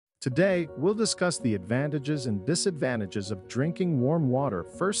Today, we'll discuss the advantages and disadvantages of drinking warm water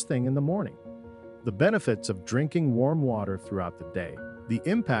first thing in the morning, the benefits of drinking warm water throughout the day, the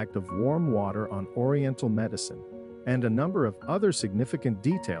impact of warm water on oriental medicine, and a number of other significant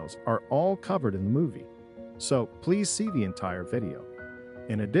details are all covered in the movie. So please see the entire video.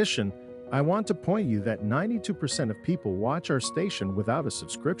 In addition, I want to point you that 92% of people watch our station without a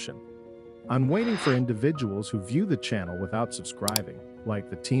subscription. I'm waiting for individuals who view the channel without subscribing,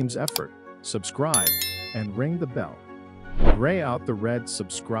 like the team's effort, subscribe, and ring the bell. Gray out the red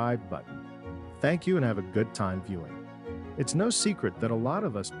subscribe button. Thank you and have a good time viewing. It's no secret that a lot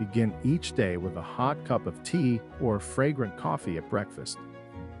of us begin each day with a hot cup of tea or fragrant coffee at breakfast.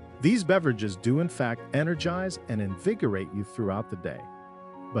 These beverages do in fact energize and invigorate you throughout the day.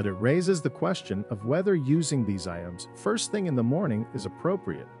 But it raises the question of whether using these items first thing in the morning is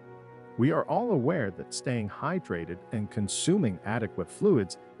appropriate. We are all aware that staying hydrated and consuming adequate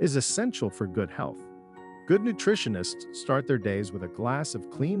fluids is essential for good health. Good nutritionists start their days with a glass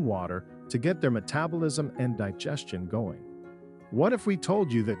of clean water to get their metabolism and digestion going. What if we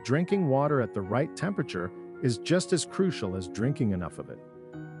told you that drinking water at the right temperature is just as crucial as drinking enough of it?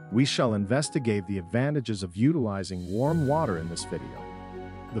 We shall investigate the advantages of utilizing warm water in this video.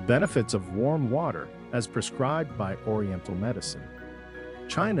 The benefits of warm water as prescribed by Oriental medicine.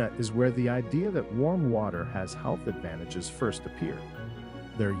 China is where the idea that warm water has health advantages first appeared.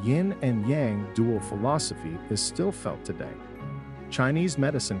 Their Yin and Yang dual philosophy is still felt today. Chinese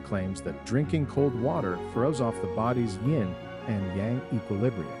medicine claims that drinking cold water throws off the body's yin and yang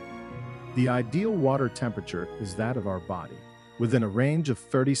equilibrium. The ideal water temperature is that of our body. Within a range of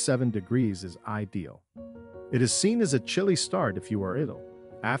 37 degrees is ideal. It is seen as a chilly start if you are ill.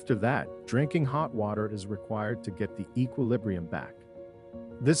 After that, drinking hot water is required to get the equilibrium back.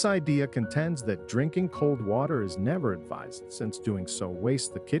 This idea contends that drinking cold water is never advised, since doing so wastes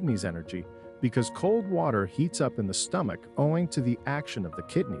the kidneys' energy because cold water heats up in the stomach owing to the action of the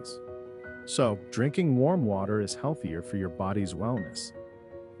kidneys. So, drinking warm water is healthier for your body's wellness.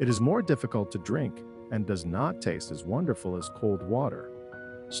 It is more difficult to drink and does not taste as wonderful as cold water.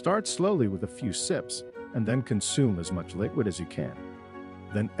 Start slowly with a few sips and then consume as much liquid as you can.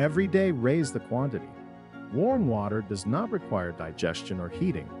 Then every day raise the quantity. Warm water does not require digestion or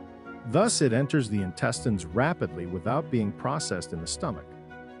heating. Thus, it enters the intestines rapidly without being processed in the stomach.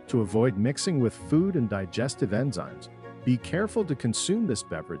 To avoid mixing with food and digestive enzymes, be careful to consume this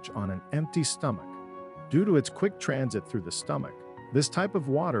beverage on an empty stomach. Due to its quick transit through the stomach, this type of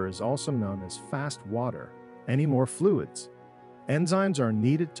water is also known as fast water. Any more fluids? Enzymes are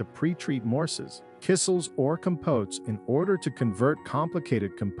needed to pre-treat morses, kissels, or compotes in order to convert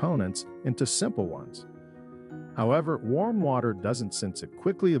complicated components into simple ones. However, warm water doesn't, since it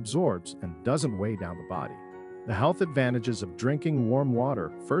quickly absorbs and doesn't weigh down the body. The health advantages of drinking warm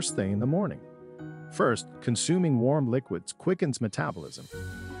water first thing in the morning. First, consuming warm liquids quickens metabolism.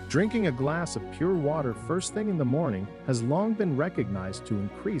 Drinking a glass of pure water first thing in the morning has long been recognized to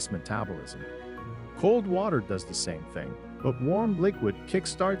increase metabolism. Cold water does the same thing, but warm liquid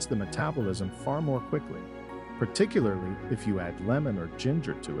kickstarts the metabolism far more quickly. Particularly if you add lemon or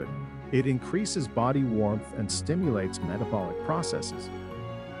ginger to it, it increases body warmth and stimulates metabolic processes.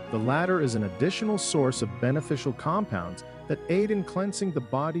 The latter is an additional source of beneficial compounds that aid in cleansing the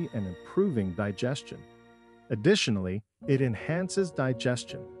body and improving digestion. Additionally, it enhances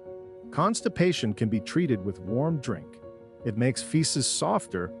digestion. Constipation can be treated with warm drink. It makes feces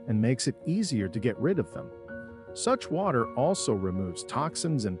softer and makes it easier to get rid of them. Such water also removes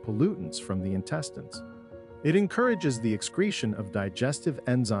toxins and pollutants from the intestines. It encourages the excretion of digestive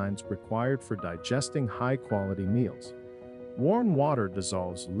enzymes required for digesting high-quality meals. Warm water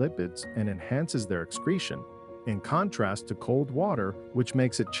dissolves lipids and enhances their excretion, in contrast to cold water, which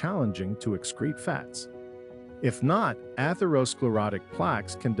makes it challenging to excrete fats. If not, atherosclerotic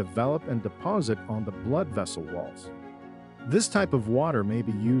plaques can develop and deposit on the blood vessel walls. This type of water may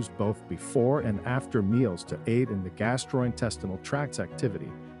be used both before and after meals to aid in the gastrointestinal tract's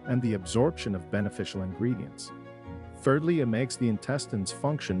activity and the absorption of beneficial ingredients. Thirdly, it makes the intestines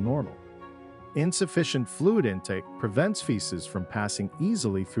function normal. Insufficient fluid intake prevents feces from passing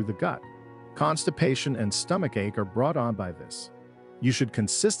easily through the gut. Constipation and stomachache are brought on by this. You should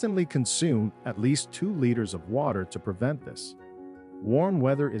consistently consume at least 2 liters of water to prevent this. Warm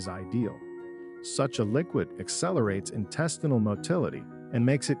weather is ideal. Such a liquid accelerates intestinal motility and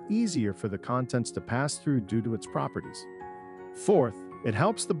makes it easier for the contents to pass through due to its properties. Fourth, it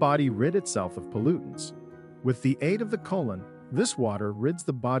helps the body rid itself of pollutants. With the aid of the colon, this water rids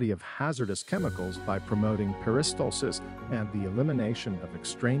the body of hazardous chemicals by promoting peristalsis and the elimination of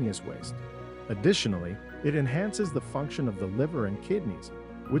extraneous waste. Additionally, it enhances the function of the liver and kidneys,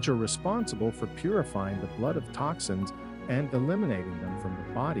 which are responsible for purifying the blood of toxins and eliminating them from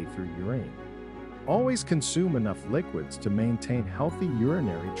the body through urine. Always consume enough liquids to maintain healthy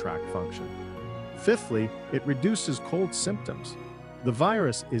urinary tract function. Fifthly, it reduces cold symptoms. The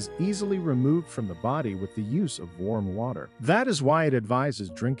virus is easily removed from the body with the use of warm water. That is why it advises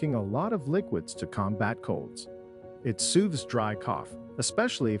drinking a lot of liquids to combat colds. It soothes dry cough,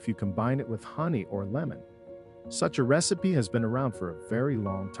 especially if you combine it with honey or lemon. Such a recipe has been around for a very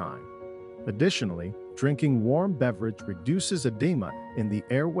long time. Additionally, drinking warm beverage reduces edema in the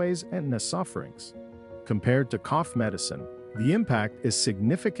airways and nasopharynx. Compared to cough medicine, the impact is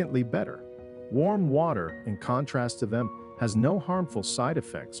significantly better. Warm water, in contrast to them, has no harmful side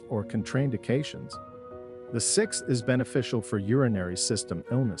effects or contraindications. The sixth is beneficial for urinary system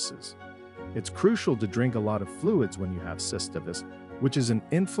illnesses. It's crucial to drink a lot of fluids when you have cystitis, which is an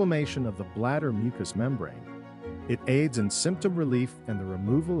inflammation of the bladder mucous membrane. It aids in symptom relief and the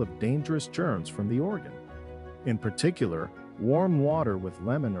removal of dangerous germs from the organ. In particular, warm water with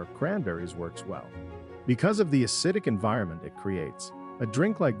lemon or cranberries works well. Because of the acidic environment it creates, a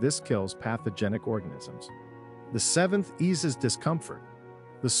drink like this kills pathogenic organisms. The seventh eases discomfort.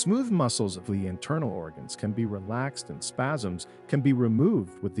 The smooth muscles of the internal organs can be relaxed and spasms can be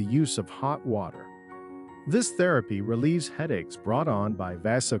removed with the use of hot water. This therapy relieves headaches brought on by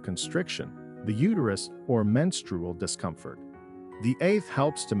vasoconstriction, the uterus, or menstrual discomfort. The eighth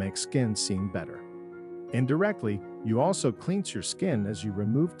helps to make skin seem better. Indirectly, you also cleanse your skin as you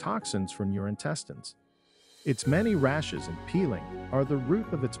remove toxins from your intestines. Its many rashes and peeling are the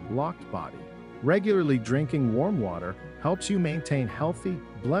root of its blocked body. Regularly drinking warm water helps you maintain healthy,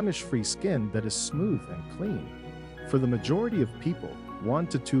 blemish-free skin that is smooth and clean. For the majority of people, 1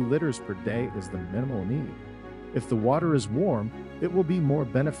 to 2 liters per day is the minimal need. If the water is warm, it will be more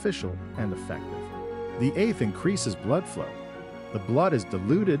beneficial and effective. The eighth increases blood flow. The blood is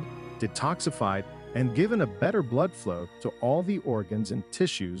diluted, detoxified, and given a better blood flow to all the organs and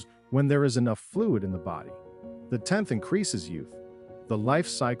tissues when there is enough fluid in the body. The 10th increases youth. The life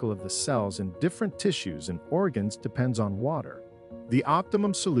cycle of the cells in different tissues and organs depends on water. The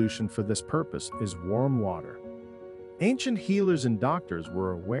optimum solution for this purpose is warm water. Ancient healers and doctors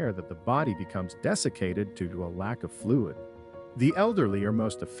were aware that the body becomes desiccated due to a lack of fluid. The elderly are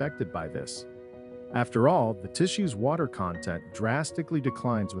most affected by this. After all, the tissue's water content drastically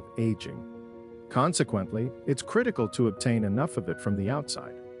declines with aging. Consequently, it's critical to obtain enough of it from the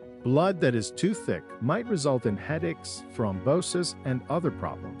outside. Blood that is too thick might result in headaches, thrombosis, and other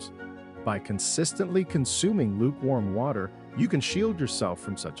problems. By consistently consuming lukewarm water, you can shield yourself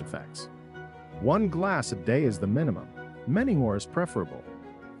from such effects. 1 glass a day is the minimum. Many more is preferable.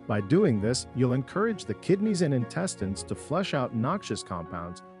 By doing this, you'll encourage the kidneys and intestines to flush out noxious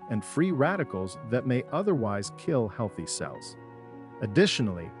compounds and free radicals that may otherwise kill healthy cells.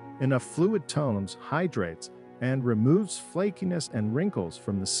 Additionally, enough fluid tones, hydrates, and removes flakiness and wrinkles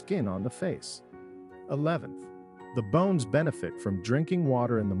from the skin on the face. 11th, the bones benefit from drinking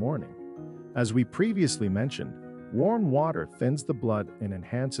water in the morning. As we previously mentioned, warm water thins the blood and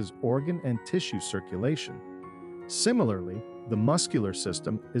enhances organ and tissue circulation. Similarly, the muscular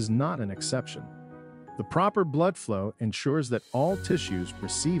system is not an exception. The proper blood flow ensures that all tissues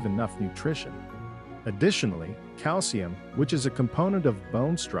receive enough nutrition. Additionally, calcium, which is a component of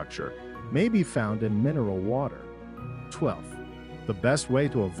bone structure, may be found in mineral water. 12th, the best way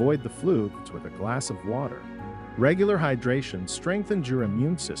to avoid the flu is with a glass of water. Regular hydration strengthens your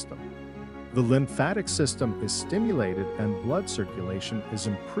immune system. The lymphatic system is stimulated and blood circulation is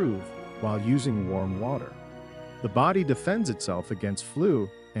improved while using warm water. The body defends itself against flu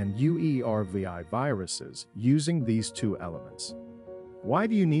and UERVI viruses using these 2 elements. Why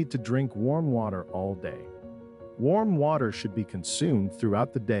do you need to drink warm water all day? Warm water should be consumed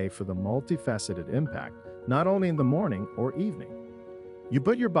throughout the day for the multifaceted impact, not only in the morning or evening. You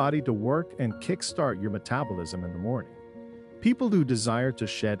put your body to work and kickstart your metabolism in the morning. People who desire to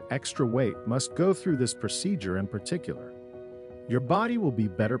shed extra weight must go through this procedure in particular. Your body will be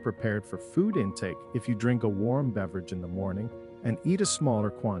better prepared for food intake if you drink a warm beverage in the morning and eat a smaller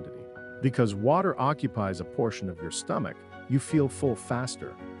quantity. Because water occupies a portion of your stomach, you feel full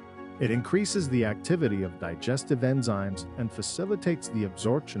faster. It increases the activity of digestive enzymes and facilitates the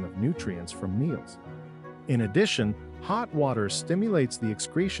absorption of nutrients from meals. In addition, hot water stimulates the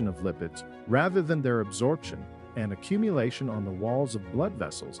excretion of lipids rather than their absorption and accumulation on the walls of blood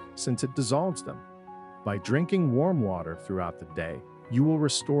vessels since it dissolves them. By drinking warm water throughout the day, you will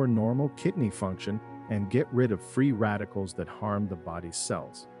restore normal kidney function and get rid of free radicals that harm the body's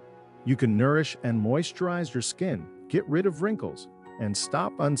cells. You can nourish and moisturize your skin, get rid of wrinkles, and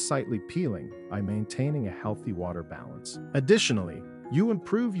stop unsightly peeling by maintaining a healthy water balance. Additionally, You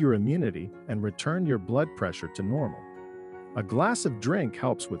improve your immunity and return your blood pressure to normal. A glass of drink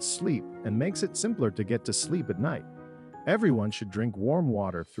helps with sleep and makes it simpler to get to sleep at night. Everyone should drink warm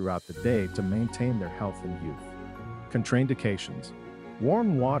water throughout the day to maintain their health and youth. Contraindications.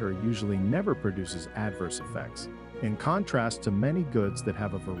 Warm water usually never produces adverse effects, in contrast to many goods that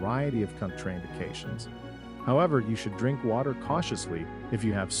have a variety of contraindications. However, you should drink water cautiously if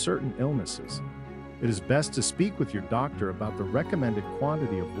you have certain illnesses. It is best to speak with your doctor about the recommended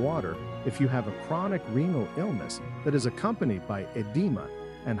quantity of water if you have a chronic renal illness that is accompanied by edema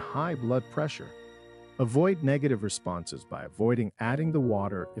and high blood pressure. Avoid negative responses by avoiding adding the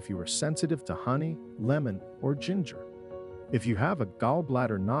water if you are sensitive to honey, lemon, or ginger. If you have a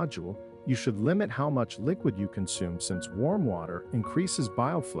gallbladder nodule, you should limit how much liquid you consume since warm water increases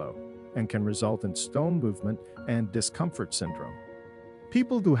bile flow and can result in stone movement and discomfort syndrome.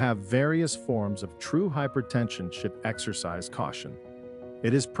 People who have various forms of true hypertension should exercise caution.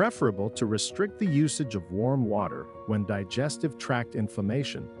 It is preferable to restrict the usage of warm water when digestive tract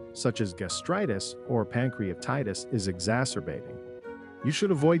inflammation, such as gastritis or pancreatitis, is exacerbating. You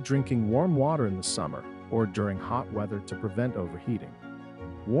should avoid drinking warm water in the summer or during hot weather to prevent overheating.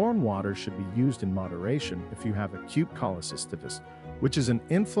 Warm water should be used in moderation if you have acute cholecystitis, which is an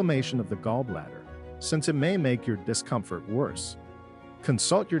inflammation of the gallbladder, since it may make your discomfort worse.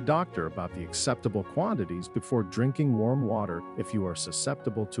 Consult your doctor about the acceptable quantities before drinking warm water if you are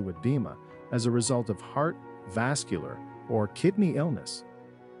susceptible to edema as a result of heart, vascular, or kidney illness.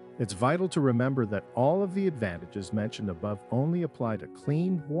 It's vital to remember that all of the advantages mentioned above only apply to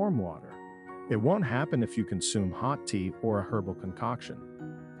clean, warm water. It won't happen if you consume hot tea or a herbal concoction.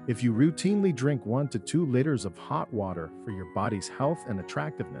 If you routinely drink 1 to 2 liters of hot water for your body's health and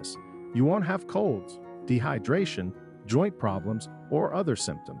attractiveness, you won't have colds, dehydration, joint problems, or other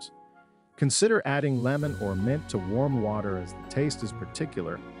symptoms. Consider adding lemon or mint to warm water as the taste is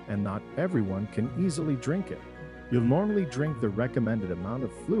particular and not everyone can easily drink it. You'll normally drink the recommended amount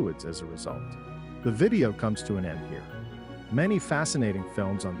of fluids as a result. The video comes to an end here. Many fascinating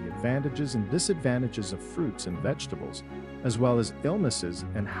films on the advantages and disadvantages of fruits and vegetables, as well as illnesses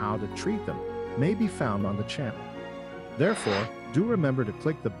and how to treat them, may be found on the channel. Therefore, do remember to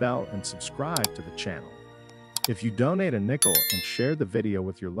click the bell and subscribe to the channel. If you donate a nickel and share the video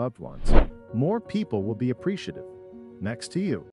with your loved ones, more people will be appreciative. Next to you.